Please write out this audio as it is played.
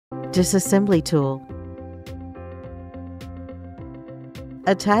Disassembly tool.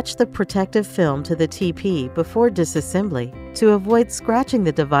 Attach the protective film to the TP before disassembly to avoid scratching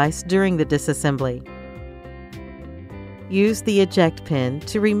the device during the disassembly. Use the eject pin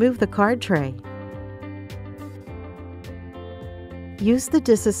to remove the card tray. Use the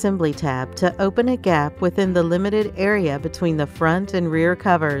disassembly tab to open a gap within the limited area between the front and rear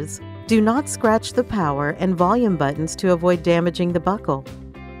covers. Do not scratch the power and volume buttons to avoid damaging the buckle.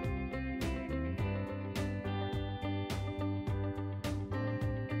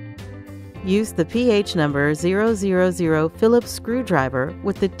 Use the pH number 000 Phillips screwdriver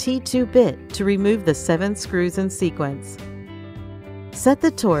with the T2 bit to remove the 7 screws in sequence. Set the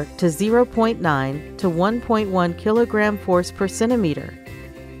torque to 0.9 to 1.1 kilogram force per centimeter.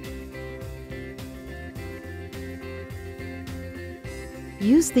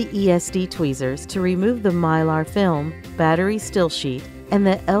 Use the ESD tweezers to remove the Mylar film, battery steel sheet, and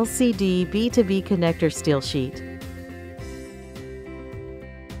the LCD B2B connector steel sheet.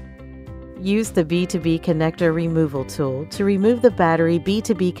 Use the B2B connector removal tool to remove the battery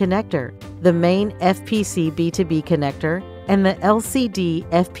B2B connector, the main FPC B2B connector, and the LCD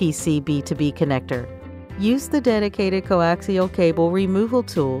FPC B2B connector. Use the dedicated coaxial cable removal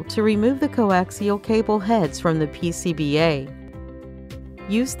tool to remove the coaxial cable heads from the PCBA.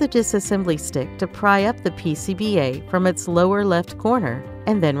 Use the disassembly stick to pry up the PCBA from its lower left corner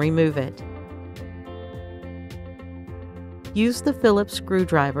and then remove it. Use the Phillips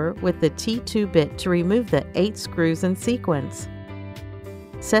screwdriver with the T2 bit to remove the 8 screws in sequence.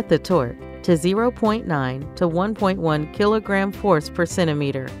 Set the torque to 0.9 to 1.1 kilogram force per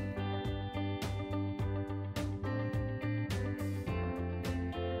centimeter.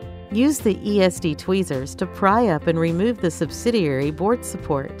 Use the ESD tweezers to pry up and remove the subsidiary board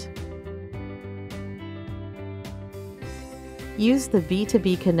support. Use the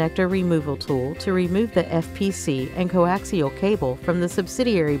B2B connector removal tool to remove the FPC and coaxial cable from the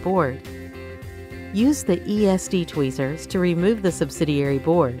subsidiary board. Use the ESD tweezers to remove the subsidiary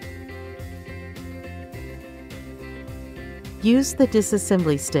board. Use the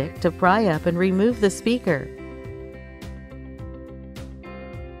disassembly stick to pry up and remove the speaker.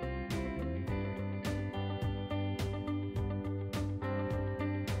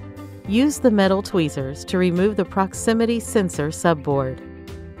 Use the metal tweezers to remove the proximity sensor subboard.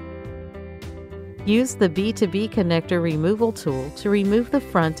 Use the B2B connector removal tool to remove the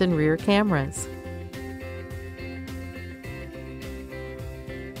front and rear cameras.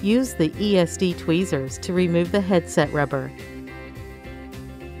 Use the ESD tweezers to remove the headset rubber.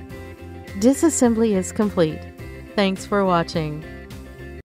 Disassembly is complete. Thanks for watching.